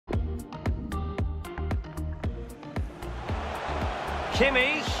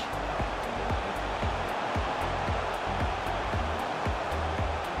Kimmich.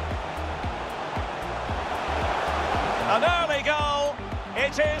 An early goal.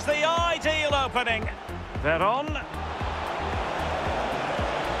 It is the ideal opening. Veron.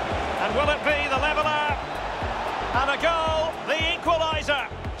 And will it be the leveller? And a goal, the equaliser.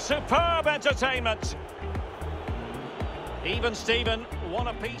 Superb entertainment. Even Steven, one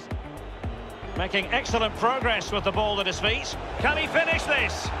apiece. Making excellent progress with the ball at his feet. Can he finish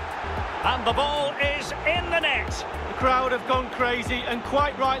this? And the ball is in the net. The crowd have gone crazy, and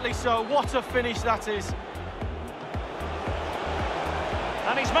quite rightly so. What a finish that is.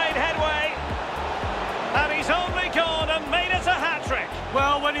 And he's made headway. And he's only gone and made it a hat-trick.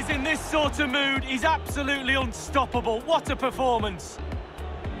 Well, when he's in this sort of mood, he's absolutely unstoppable. What a performance.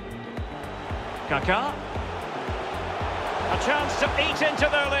 Kaká. A chance to eat into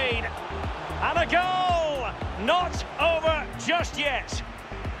their lead. And a goal! Not over just yet.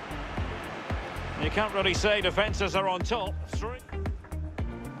 You can't really say defences are on top. Three.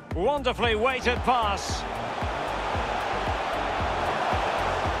 Wonderfully weighted pass.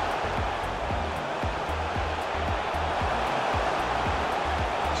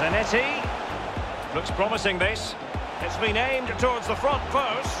 Zanetti. Looks promising, this. It's been aimed towards the front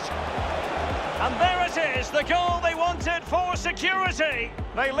post. And there it is, the goal they wanted for security.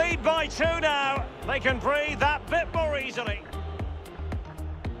 They lead by 2 now. They can breathe that bit more easily.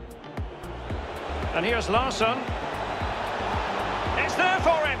 And here's Larsson. It's there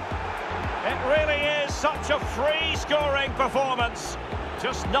for him. It really is such a free-scoring performance.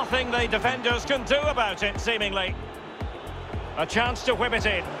 Just nothing the defenders can do about it, seemingly. A chance to whip it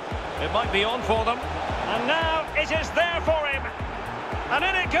in. It might be on for them. And now it is there for him. And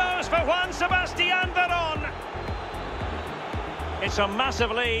in it goes for Juan Sebastian Veron. It's a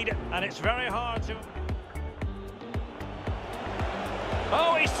massive lead, and it's very hard to...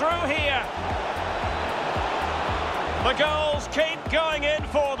 Oh, he's through here. The goals keep going in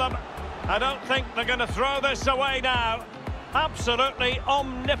for them. I don't think they're going to throw this away now. Absolutely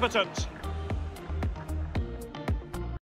omnipotent.